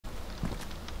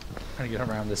trying to get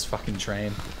around this fucking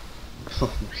train.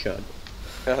 Oh my god.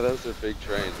 Yeah, those are big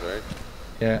trains, right?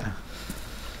 Yeah.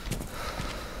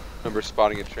 Remember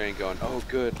spotting a train going, oh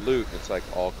good, loot. It's like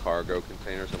all cargo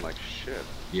containers. I'm like, shit.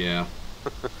 Yeah.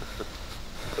 What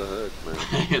the heck, man?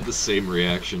 I had the same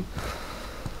reaction.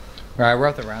 Alright, we're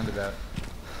at the roundabout.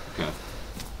 Okay.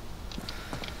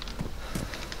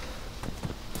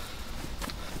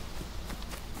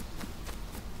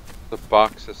 The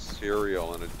box of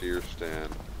cereal in a deer stand.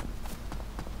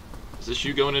 Is this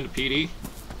you going into PD?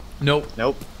 Nope.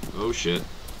 Nope. Oh shit.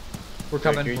 We're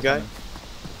coming. Green We're guy?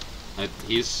 coming.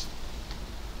 He's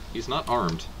not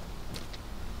armed.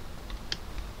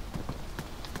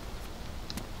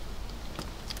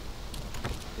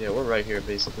 Yeah, we're right here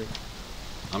basically.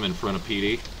 I'm in front of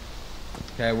PD.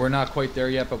 Okay, we're not quite there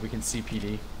yet, but we can see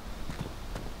PD.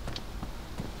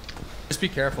 Just be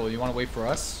careful. You want to wait for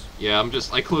us? Yeah,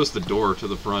 I closed the door to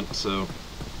the front, so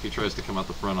if he tries to come out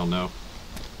the front, I'll know.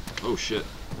 Oh shit.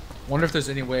 Wonder if there's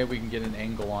any way we can get an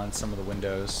angle on some of the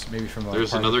windows, maybe from a There's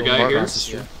apartment another building guy here? across the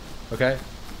street. Okay.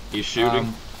 He's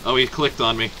shooting. Oh, he clicked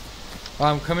on me.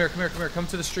 Come here, come here, come here. Come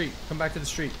to the street. Come back to the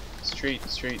street. Street.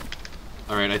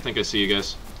 Alright, I think I see you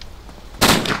guys.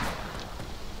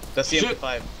 That's the Shit.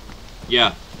 MP5.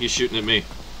 Yeah, he's shooting at me.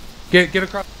 Get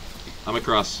across. I'm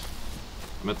across.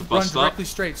 I'm at the Run bus stop. directly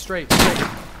straight.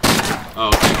 Oh,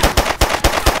 okay.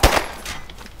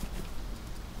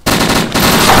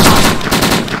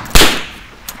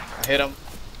 I hit him.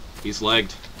 He's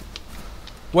lagged.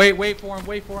 Wait for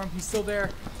him. He's still there.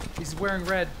 He's wearing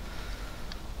red.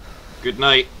 Good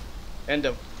night. End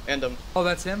him. Oh,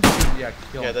 that's him? Yeah,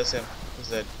 kill him. Yeah, that's him. He's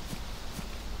dead.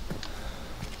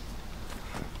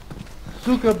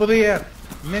 Сука, бред!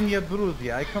 Меня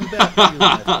брудья, I come back to you,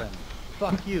 my friend.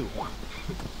 Fuck you.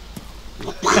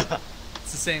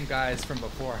 It's the same guys from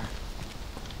before.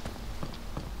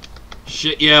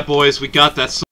 Shit, yeah, boys, we got that.